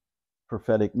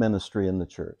 prophetic ministry in the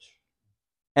church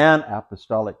and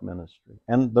apostolic ministry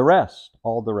and the rest,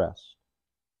 all the rest.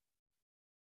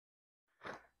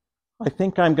 I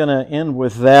think I'm going to end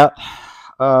with that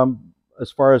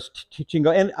as far as teaching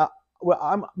goes. And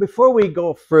before we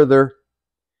go further,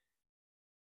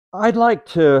 I'd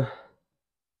like us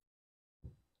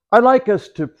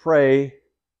to pray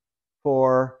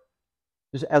for,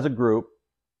 just as a group,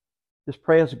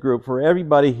 for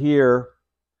everybody here.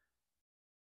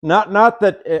 Not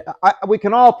that we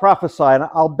can all prophesy, and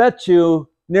I'll bet you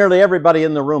nearly everybody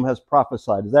in the room has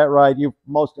prophesied. Is that right?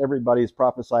 Most everybody has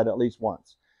prophesied at least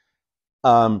once.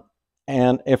 And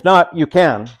if not, you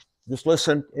can just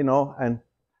listen, and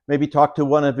maybe talk to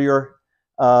one of your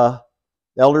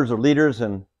elders or leaders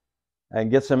and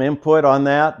get some input on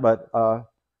that. But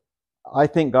I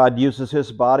think God uses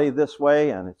His body this way,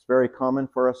 and it's very common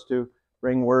for us to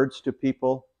bring words to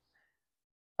people.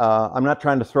 I'm not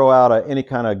trying to throw out any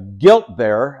kind of guilt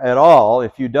there at all.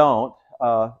 If you don't,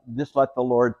 just let the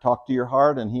Lord talk to your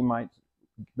heart, and He might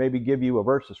maybe give you a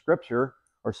verse of Scripture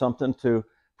or something to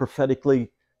prophetically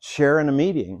share in a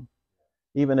meeting,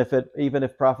 even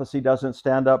if prophecy doesn't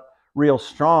stand up real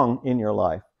strong in your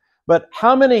life. But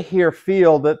how many here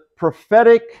feel that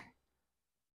prophetic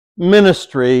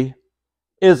ministry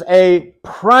is a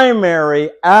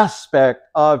primary aspect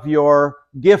of your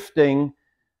gifting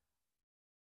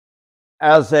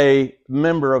as a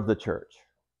member of the church?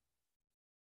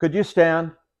 Could you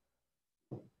stand?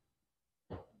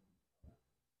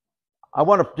 I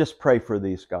want to just pray for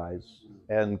these guys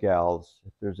and gals,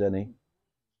 if there's any.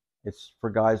 It's for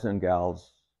guys and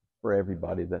gals, for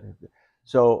everybody.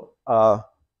 So,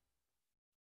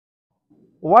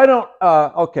 why don't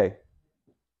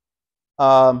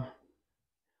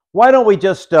we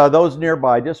just, those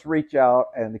nearby, just reach out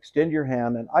and extend your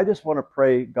hand, and I just want to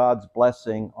pray God's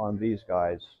blessing on these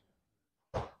guys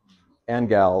and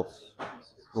gals,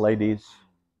 ladies.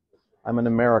 I'm an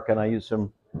American, I use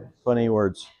some funny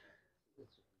words.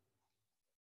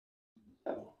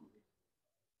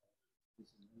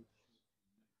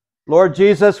 Lord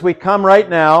Jesus, we come right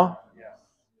now.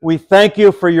 We thank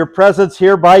you for your presence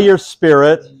here by your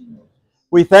Spirit.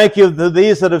 We thank you to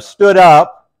these that have stood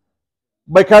up,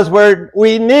 because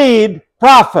we need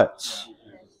prophets.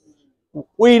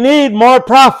 We need more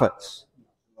prophets.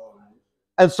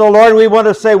 And so, Lord, we want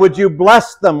to say, would you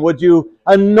bless them? Would you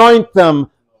anoint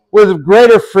them with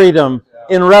greater freedom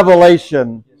in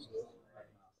revelation?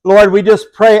 Lord, we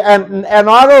just pray, and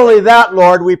not only that,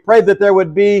 Lord, we pray that there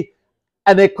would be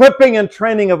an equipping and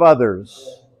training of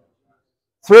others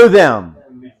through them,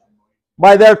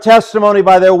 by their testimony,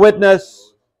 by their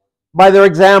witness, by their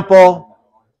example.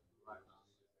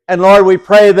 And Lord, we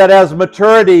pray that as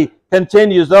maturity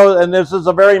continues, and this is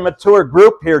a very mature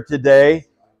group here today,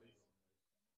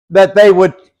 that they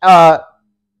would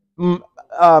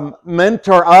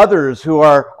mentor others who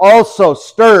are also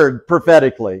stirred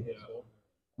prophetically,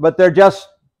 but they're just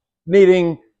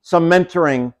needing some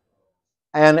mentoring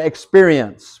and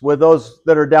experience with those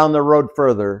that are down the road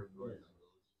further.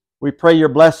 We pray your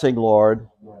blessing, Lord,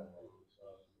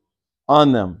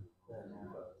 on them.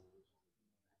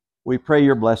 We pray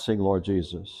your blessing, Lord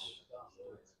Jesus.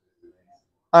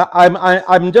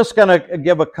 I'm just going to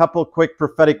give a couple quick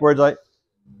prophetic words. I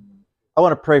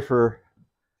want to pray for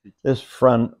this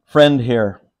friend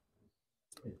here,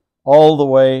 all the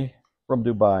way from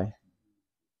Dubai.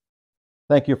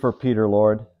 Thank you for Peter,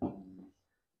 Lord.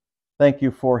 Thank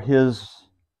you for his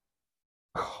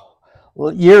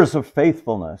years of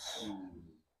faithfulness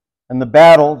and the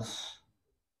battles.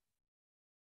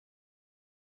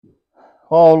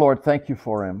 Oh, Lord, thank you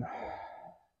for him.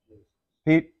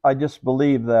 Pete, I just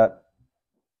believe that,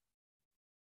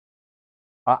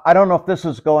 I don't know if this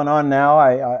is going on now.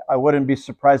 I wouldn't be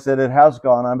surprised that it has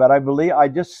gone on, but I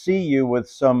just see you with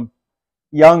some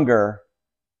younger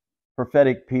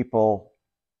prophetic people.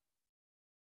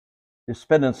 You're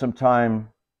spending some time,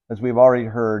 as we've already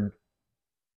heard,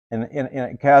 in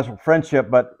a casual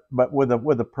friendship, but with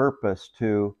a purpose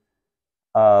to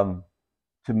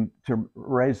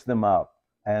raise them up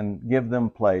and give them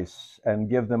place and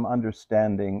give them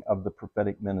understanding of the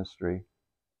prophetic ministry.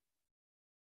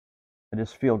 I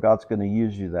just feel God's going to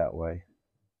use you that way.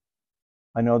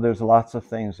 I know there's lots of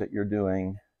things that you're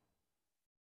doing,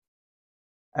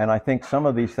 and I think some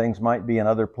of these things might be in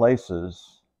other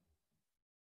places.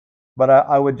 But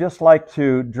I would just like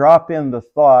to drop in the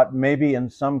thought, maybe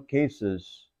in some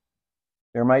cases,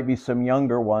 there might be some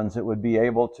younger ones that would be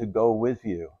able to go with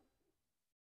you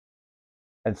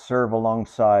and serve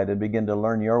alongside and begin to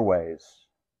learn your ways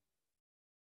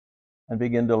and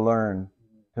begin to learn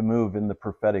to move in the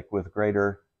prophetic with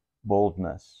greater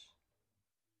boldness.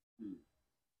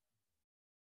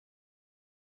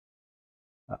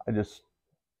 I just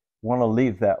want to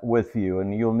leave that with you,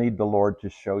 and you'll need the Lord to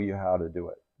show you how to do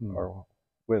it, or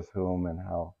with whom and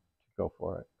how to go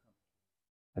for it.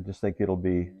 I just think it'll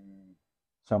be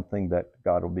something that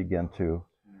God will begin to.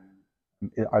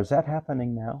 Is that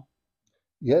happening now?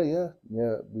 Yeah.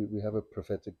 We have a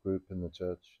prophetic group in the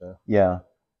church. Yeah.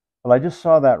 Well, I just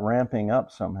saw that ramping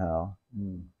up somehow.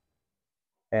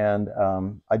 And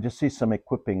I just see some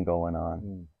equipping going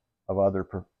on of other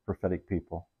prophetic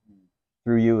people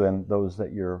through you and those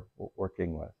that you're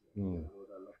working with.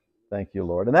 Thank you,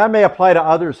 Lord. And that may apply to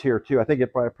others here too. I think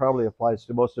it probably applies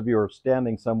to most of you who are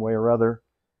standing some way or other.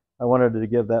 I wanted to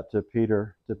give that to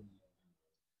Peter.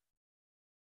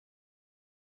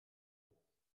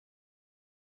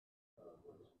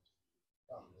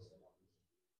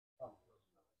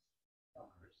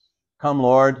 Come,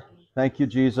 Lord. Thank you,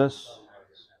 Jesus.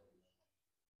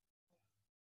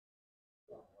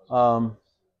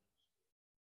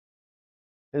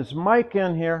 Is Mike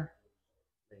in here?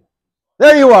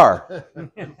 There you are.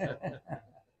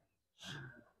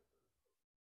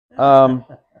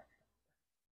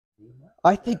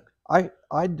 I think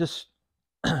I just.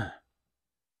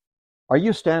 Are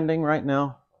you standing right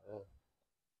now?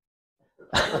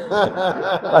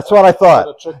 That's what I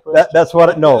thought. That's what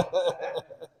it. No.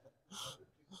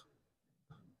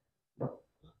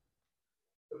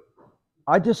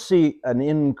 I just see an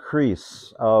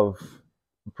increase of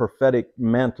prophetic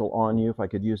mantle on you, if I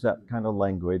could use that kind of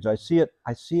language. I see it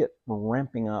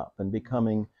ramping up and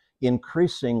becoming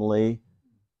increasingly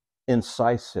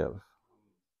incisive.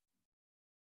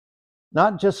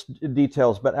 Not just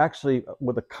details, but actually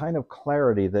with a kind of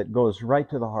clarity that goes right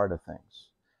to the heart of things.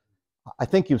 I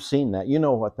think you've seen that. You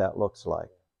know what that looks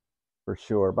like, for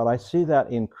sure. But I see that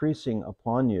increasing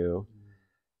upon you,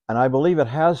 and I believe it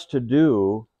has to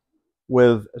do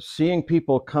with seeing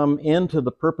people come into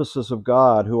the purposes of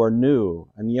God who are new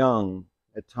and young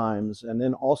at times, and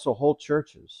then also whole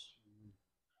churches.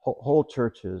 Whole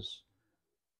churches.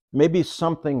 Maybe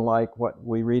something like what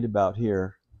we read about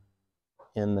here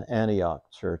in the Antioch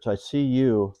church. I see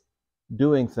you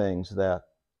doing things that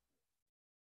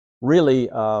really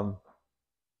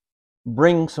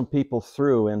bring some people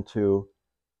through into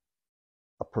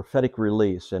a prophetic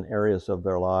release in areas of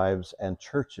their lives, and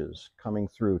churches coming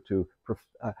through to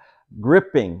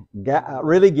gripping,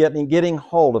 really getting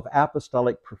hold of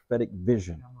apostolic prophetic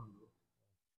vision.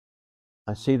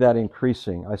 I see that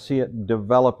increasing. I see it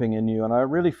developing in you, and I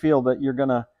really feel that you're going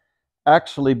to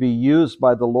actually be used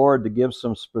by the Lord to give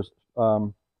some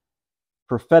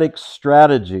prophetic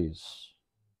strategies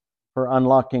for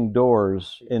unlocking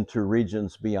doors into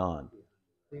regions beyond.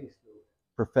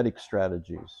 Prophetic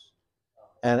strategies.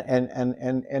 And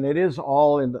it is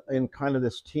all in kind of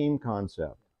this team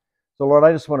concept. So, Lord,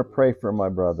 I just want to pray for my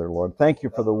brother, Lord. Thank you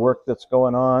for the work that's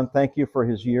going on. Thank you for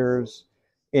his years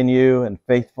in you and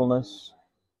faithfulness.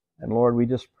 And, Lord, we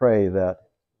just pray that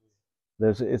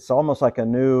it's almost like a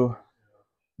new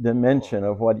dimension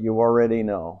of what you already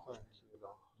know.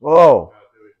 Whoa!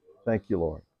 Thank you,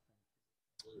 Lord.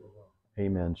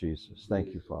 Amen, Jesus.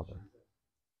 Thank you, Father.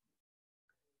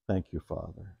 Thank you,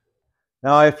 Father.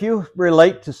 Now, if you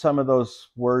relate to some of those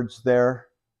words there,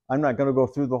 I'm not going to go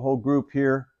through the whole group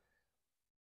here,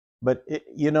 but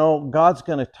God's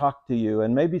going to talk to you,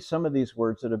 and maybe some of these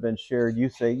words that have been shared, you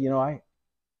say,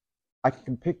 I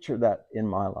can picture that in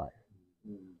my life.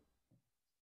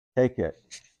 Take it.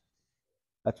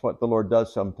 That's what the Lord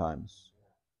does sometimes.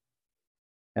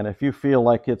 And if you feel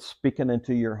like it's speaking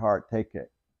into your heart, take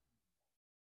it.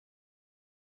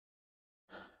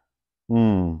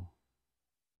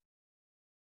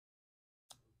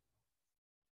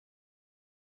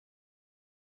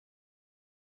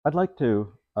 I'd like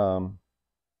to,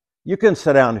 you can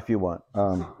sit down if you want.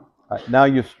 Now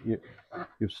you've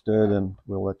stood, and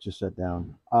we'll let you sit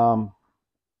down.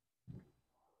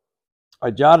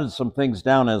 I jotted some things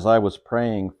down as I was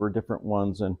praying for different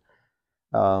ones, and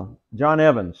John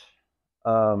Evans,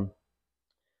 I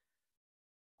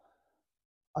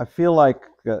feel like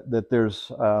that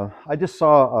there's, I just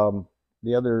saw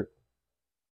the other,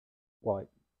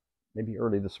 maybe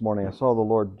early this morning, I saw the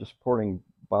Lord just pouring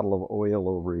a bottle of oil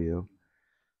over you,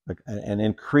 an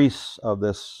increase of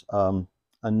this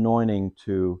anointing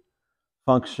to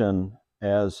function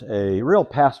as a real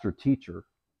pastor teacher.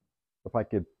 If I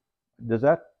could, is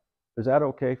that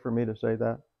okay for me to say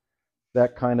that?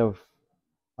 That kind of,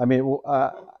 I mean,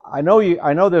 I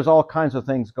know there's all kinds of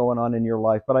things going on in your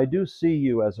life, but I do see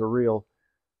you as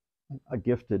a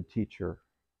gifted teacher.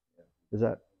 Is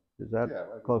that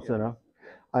close enough?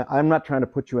 I'm not trying to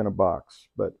put you in a box,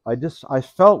 but I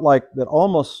felt like that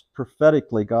almost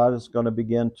prophetically God is going to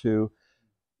begin to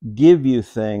give you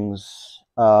things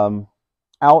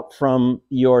out from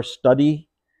your study,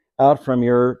 out from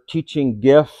your teaching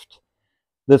gift,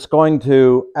 that's going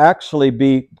to actually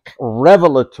be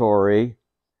revelatory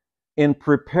in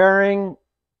preparing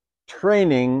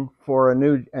training for a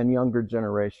new and younger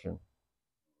generation.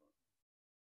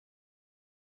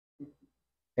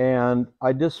 And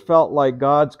I just felt like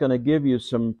God's going to give you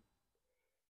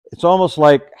it's almost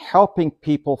like helping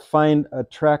people find a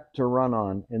track to run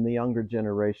on in the younger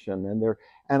generation,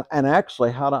 and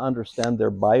actually how to understand their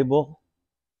Bible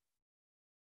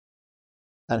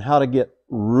and how to get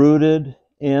rooted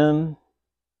in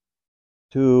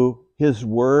to His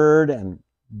Word and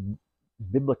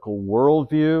biblical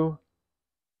worldview,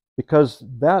 because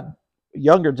that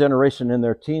younger generation in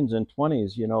their teens and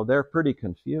 20s, they're pretty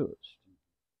confused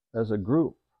as a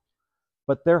group,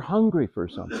 but they're hungry for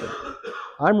something.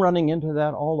 I'm running into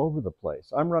that all over the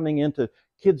place. I'm running into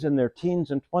kids in their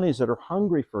teens and 20s that are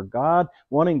hungry for God,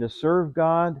 wanting to serve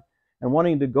God and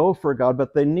wanting to go for God,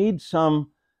 but they need something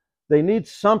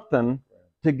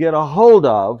to get a hold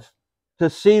of to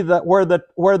see that where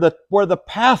the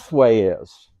pathway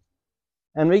is,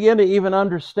 and begin to even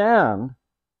understand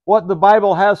what the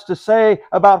Bible has to say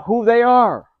about who they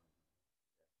are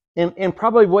in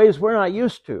probably ways we're not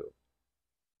used to.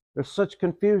 There's such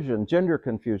confusion, gender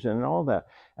confusion and all that.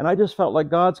 And I just felt like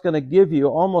God's going to give you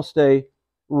almost a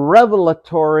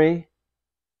revelatory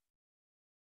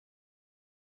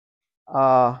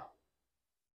plan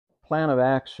of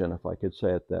action, if I could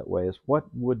say it that way, is what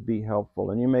would be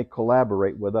helpful. And you may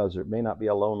collaborate with others. It may not be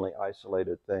a lonely,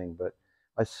 isolated thing, but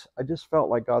I just felt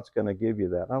like God's going to give you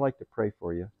that. And I'd like to pray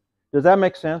for you. Does that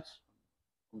make sense?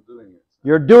 I'm doing it.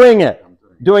 You're doing it.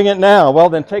 Doing it now. Well,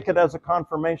 then take it as a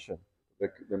confirmation.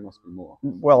 There must be more.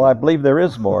 Well, I believe there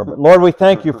is more. But Lord, we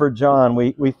thank you for John.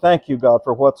 We thank you, God,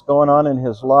 for what's going on in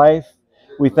his life.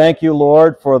 We thank you,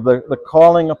 Lord, for the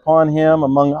calling upon him,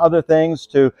 among other things,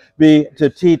 to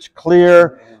teach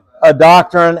clear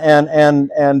doctrine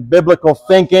and biblical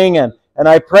thinking. And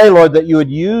I pray, Lord, that you would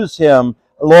use him,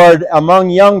 Lord, among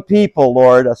young people,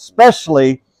 Lord,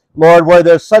 especially, Lord, where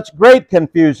there's such great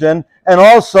confusion, and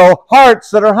also hearts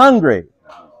that are hungry.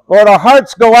 Lord, our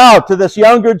hearts go out to this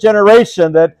younger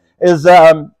generation that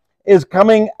is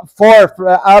coming forth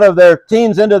out of their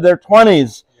teens into their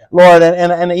 20s, Lord,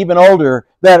 and even older,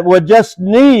 that would just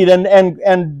need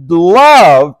and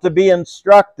love to be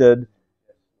instructed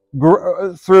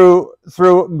through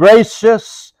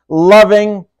gracious,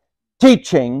 loving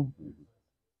teaching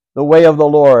the way of the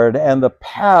Lord and the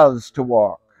paths to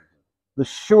walk, the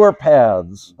sure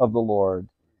paths of the Lord.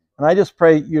 And I just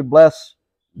pray you bless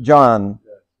John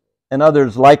and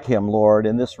others like him, Lord,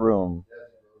 in this room.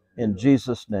 In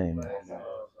Jesus' name,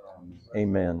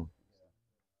 amen.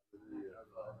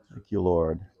 Thank you,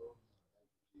 Lord.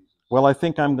 Well, I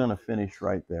think I'm going to finish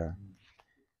right there.